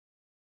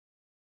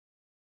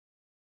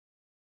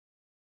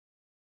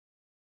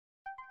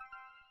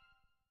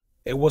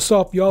Hey, what's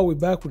up, y'all? We're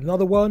back with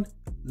another one.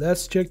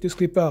 Let's check this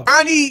clip out.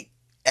 Bronny,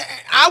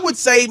 I would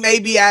say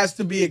maybe as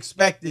to be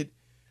expected,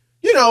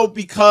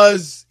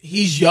 because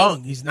he's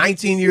young. He's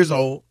 19 years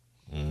old.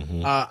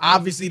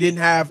 Obviously didn't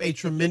have a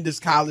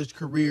tremendous college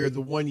career the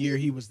 1 year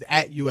he was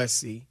at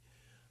USC.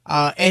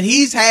 And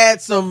he's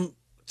had some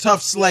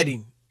tough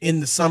sledding in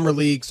the summer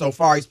league so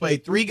far. He's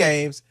played 3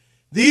 games.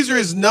 These are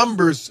his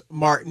numbers,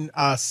 Martin.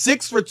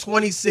 6 for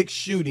 26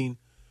 shooting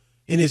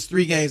in his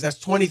 3 games.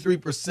 That's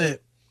 23%.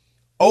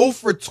 0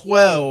 for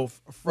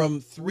 12 from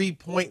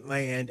three-point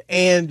land.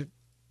 And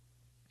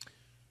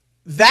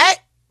that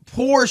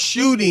poor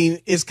shooting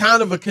is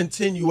kind of a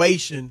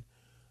continuation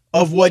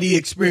of what he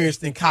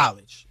experienced in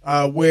college,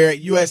 where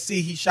at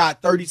USC he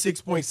shot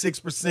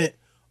 36.6%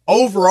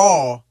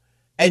 overall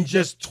and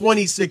just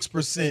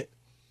 26%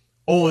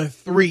 on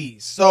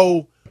threes.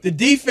 So the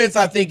defense,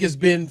 I think, has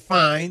been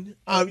fine.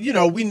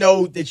 We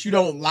know that you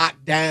don't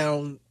lock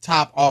down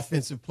top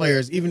offensive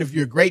players, even if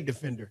you're a great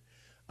defender.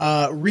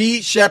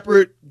 Reed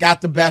Sheppard got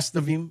the best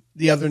of him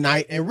the other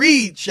night. And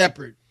Reed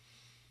Sheppard,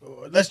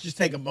 let's just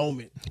take a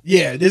moment.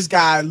 Yeah, this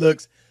guy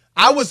looks –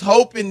 I was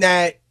hoping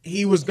that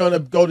he was going to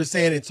go to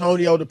San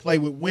Antonio to play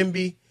with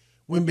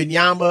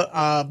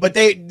Wembanyama. But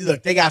they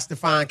got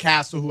Stephon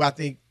Castle, who I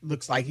think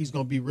looks like he's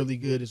going to be really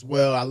good as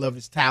well. I love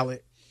his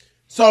talent.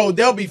 So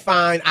they'll be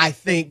fine, I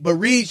think. But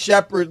Reed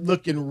Sheppard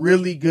looking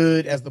really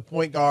good as the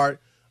point guard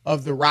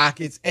of the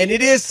Rockets. And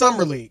it is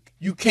Summer League.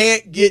 You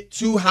can't get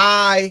too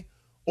high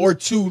or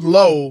too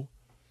low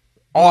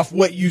off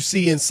what you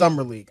see in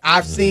Summer League.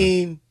 I've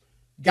seen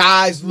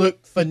guys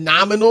look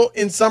phenomenal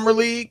in Summer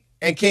League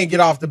and can't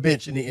get off the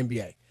bench in the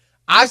NBA.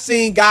 I've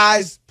seen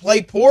guys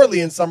play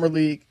poorly in Summer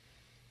League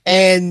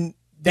and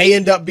they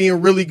end up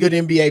being really good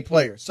NBA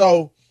players.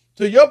 So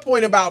to your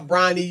point about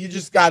Bronny, you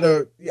just got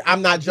to –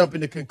 I'm not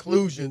jumping to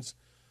conclusions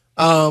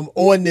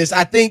on this.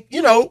 I think,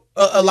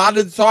 a lot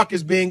of the talk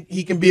has been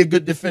he can be a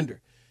good defender.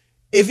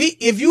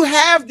 If you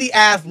have the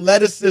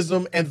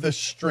athleticism and the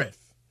strength,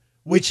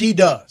 which he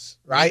does,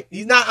 right?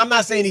 I'm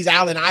not saying he's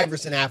Allen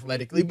Iverson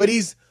athletically, but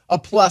he's a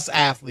plus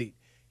athlete.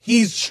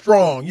 He's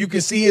strong. You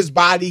can see his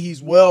body.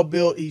 He's well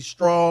built. He's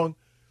strong.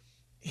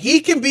 He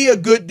can be a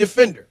good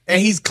defender,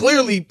 and he's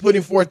clearly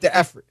putting forth the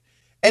effort.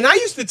 And I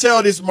used to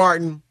tell this,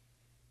 Martin,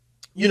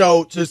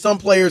 to some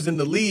players in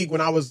the league when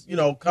I was,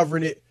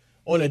 covering it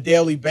on a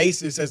daily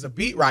basis as a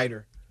beat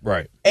writer.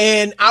 Right.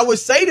 And I would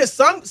say that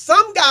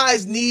some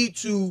guys need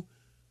to,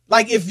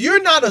 like, if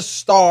you're not a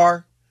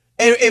star,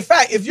 and in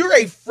fact, if you're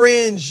a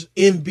fringe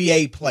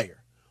NBA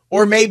player,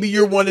 or maybe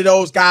you're one of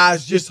those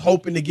guys just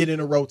hoping to get in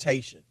a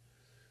rotation,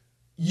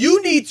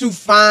 you need to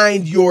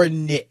find your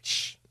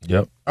niche.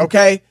 Yep.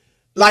 Okay?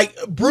 Like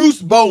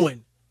Bruce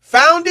Bowen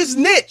found his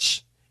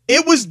niche.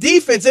 It was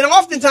defense, and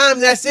oftentimes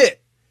that's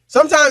it.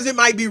 Sometimes it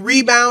might be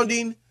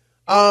rebounding,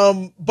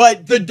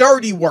 but the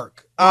dirty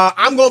work.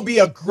 I'm going to be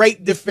a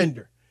great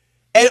defender.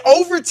 And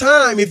over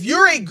time, if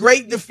you're a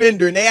great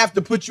defender and they have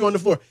to put you on the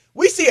floor,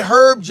 we see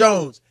Herb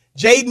Jones,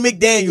 Jaden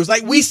McDaniels.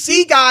 Like, we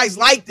see guys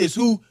like this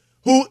who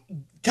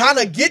kind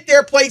of get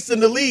their place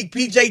in the league,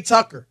 PJ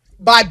Tucker,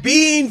 by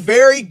being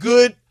very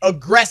good,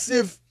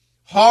 aggressive,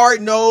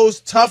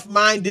 hard-nosed,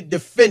 tough-minded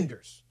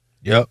defenders.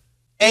 Yep.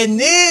 And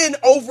then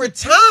over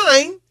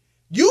time,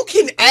 you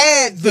can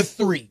add the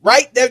 3,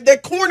 right? The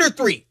corner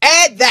 3.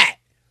 Add that.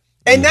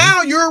 And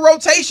now you're a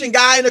rotation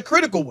guy and a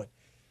critical one.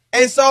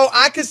 And so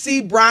I could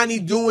see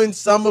Bronny doing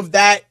some of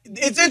that.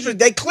 It's interesting.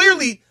 They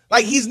clearly,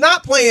 like, he's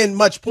not playing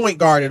much point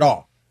guard at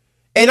all.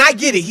 And I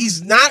get it.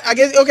 He's not,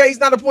 he's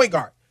not a point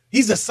guard.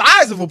 He's the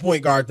size of a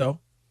point guard, though.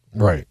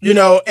 Right.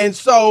 And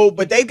so,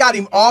 but they got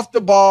him off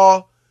the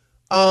ball.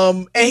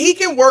 And he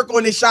can work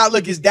on his shot.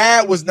 Look, his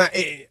dad was not,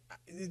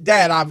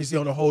 dad obviously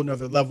on a whole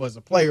nother level as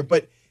a player,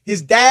 but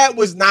his dad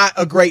was not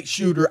a great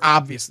shooter,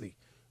 obviously,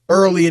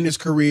 early in his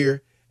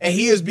career. And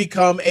he has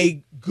become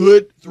a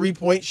good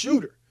 3-point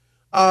shooter.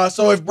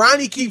 So if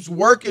Bronny keeps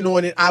working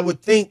on it, I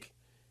would think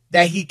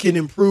that he can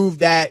improve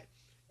that.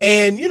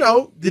 And,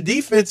 the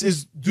defense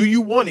is, do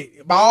you want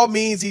it? By all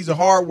means, he's a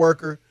hard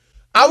worker.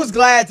 I was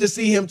glad to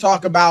see him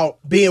talk about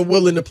being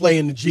willing to play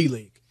in the G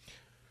League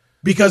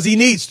because he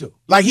needs to.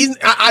 Like,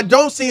 I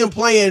don't see him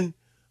playing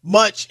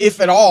much,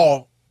 if at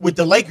all, with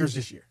the Lakers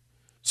this year.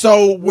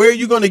 So where are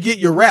you going to get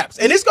your reps?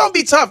 And it's going to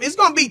be tough. It's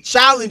going to be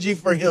challenging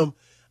for him.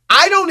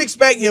 I don't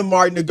expect him,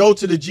 Martin, to go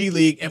to the G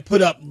League and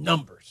put up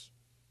numbers.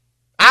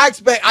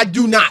 I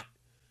do not.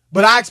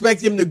 But I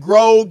expect him to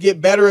grow, get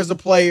better as a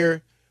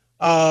player,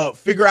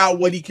 figure out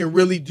what he can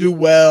really do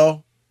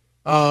well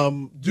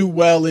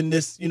in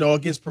this,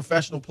 against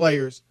professional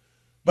players.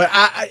 But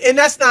and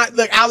that's not,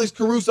 look, Alex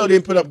Caruso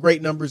didn't put up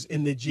great numbers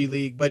in the G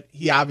League, but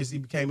he obviously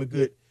became a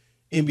good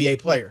NBA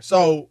player.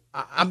 So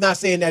I'm not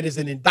saying that as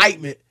an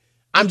indictment.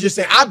 I'm just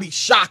saying I'd be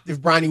shocked if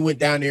Bronny went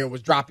down there and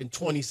was dropping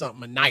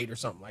 20-something a night or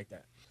something like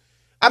that.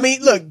 I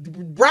mean, look,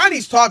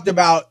 Bronny's talked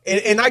about,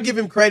 and I give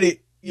him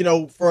credit,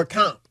 for a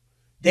comp,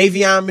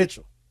 Davion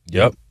Mitchell.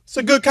 Yep. It's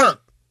a good comp.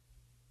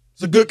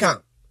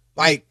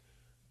 Like,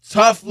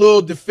 tough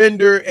little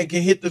defender and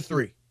can hit the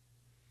 3.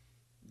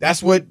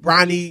 That's what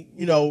Bronny,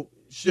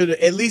 should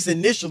at least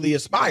initially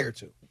aspire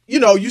to. You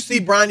know, you see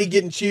Bronny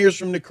getting cheers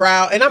from the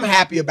crowd, and I'm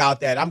happy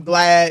about that. I'm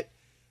glad,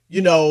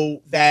 you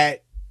know,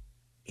 that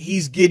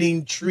he's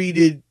getting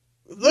treated.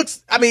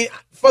 I mean,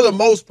 for the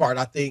most part,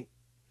 I think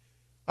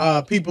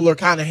people are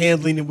kind of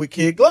handling him with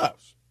kid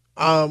gloves.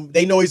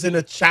 They know he's in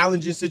a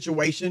challenging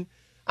situation.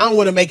 I don't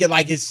want to make it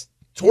like it's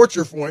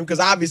torture for him, because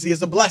obviously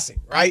it's a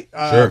blessing, right?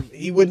 Sure.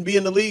 He wouldn't be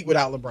in the league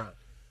without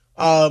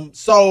LeBron.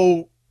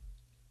 So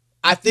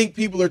I think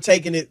people are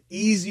taking it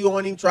easy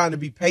on him, trying to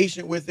be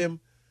patient with him.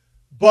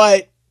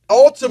 But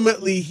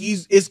ultimately,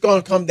 it's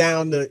going to come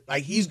down to,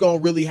 like, he's going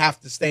to really have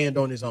to stand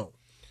on his own.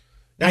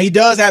 Now, he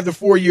does have the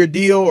 4-year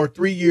deal or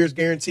 3 years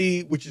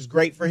guaranteed, which is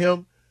great for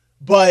him.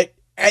 But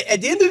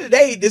at the end of the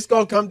day, this is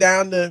going to come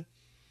down to,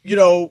 you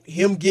know,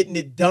 him getting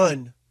it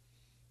done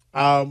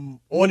on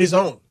his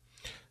own,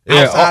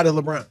 outside of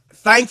LeBron.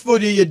 Thankful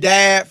to your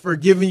dad for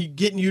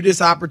getting you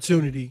this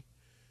opportunity.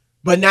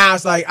 But now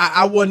it's like,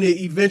 I want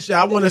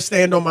to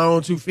stand on my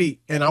own 2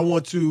 feet, and I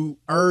want to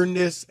earn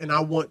this, and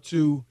I want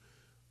to,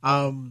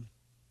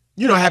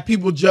 you know, have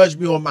people judge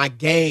me on my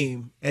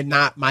game and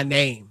not my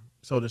name,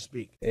 so to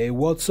speak. Hey,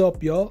 what's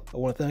up, y'all? I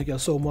want to thank y'all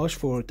so much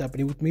for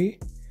tapping in with me.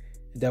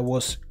 That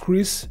was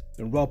Chris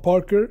and Rob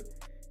Parker.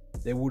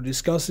 They were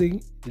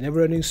discussing the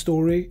never-ending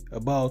story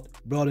about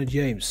Bronny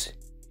James.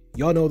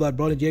 Y'all know that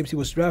Bronny James, he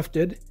was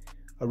drafted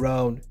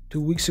around 2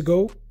 weeks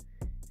ago,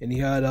 and he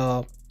had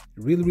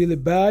really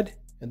bad,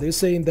 and they're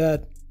saying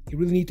that he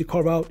really need to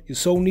carve out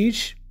his own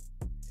niche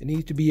and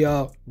need to be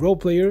a role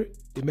player.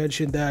 They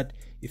mentioned that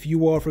if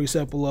you are, for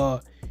example,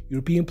 a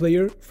European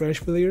player,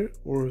 French player,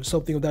 or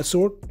something of that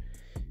sort,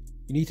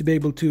 you need to be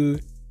able to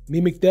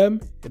mimic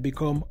them and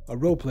become a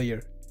role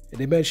player. And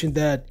they mentioned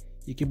that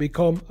you can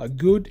become a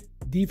good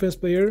defense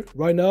player.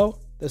 Right now,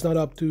 that's not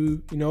up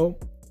to, you know,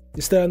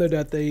 the standard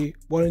that they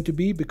want him to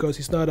be, because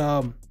he's not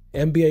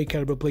NBA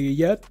caliber player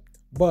yet.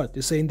 But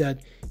they're saying that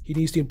he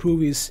needs to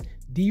improve his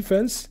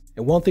defense.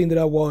 And one thing that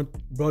I want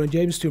Bronny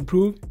James to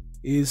improve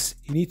is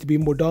he needs to be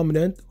more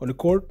dominant on the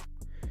court.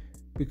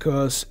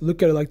 Because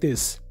look at it like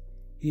this.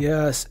 He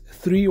has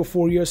 3 or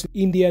 4 years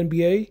in the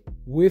NBA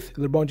with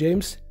LeBron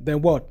James.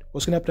 Then what?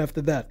 What's going to happen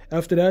after that?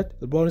 After that,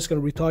 LeBron is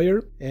going to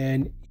retire,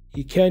 and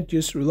he can't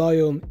just rely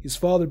on his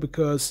father,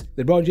 because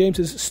LeBron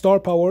James's star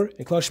power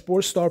and Clutch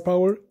Sports star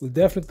power will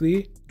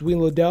definitely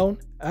dwindle down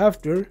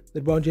after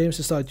LeBron James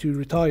decides to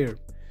retire.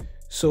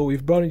 So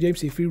if Bronny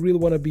James, if he really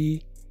want to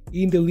be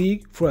in the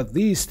league for at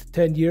least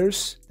 10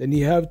 years, then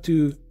you have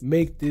to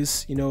make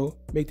this, you know,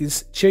 make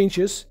these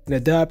changes and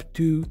adapt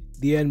to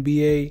the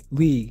NBA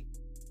league.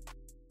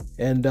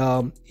 And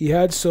he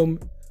had some,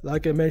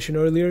 like I mentioned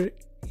earlier,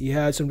 he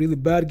had some really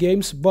bad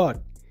games,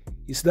 but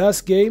his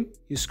last game,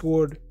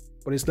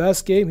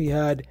 he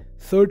had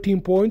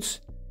 13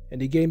 points,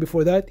 and the game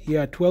before that, he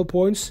had 12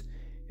 points,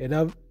 and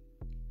I've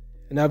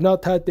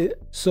not had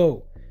it.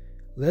 So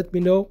let me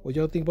know what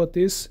y'all think about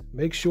this.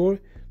 Make sure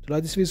to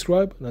like this video,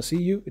 subscribe, and I'll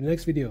see you in the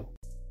next video.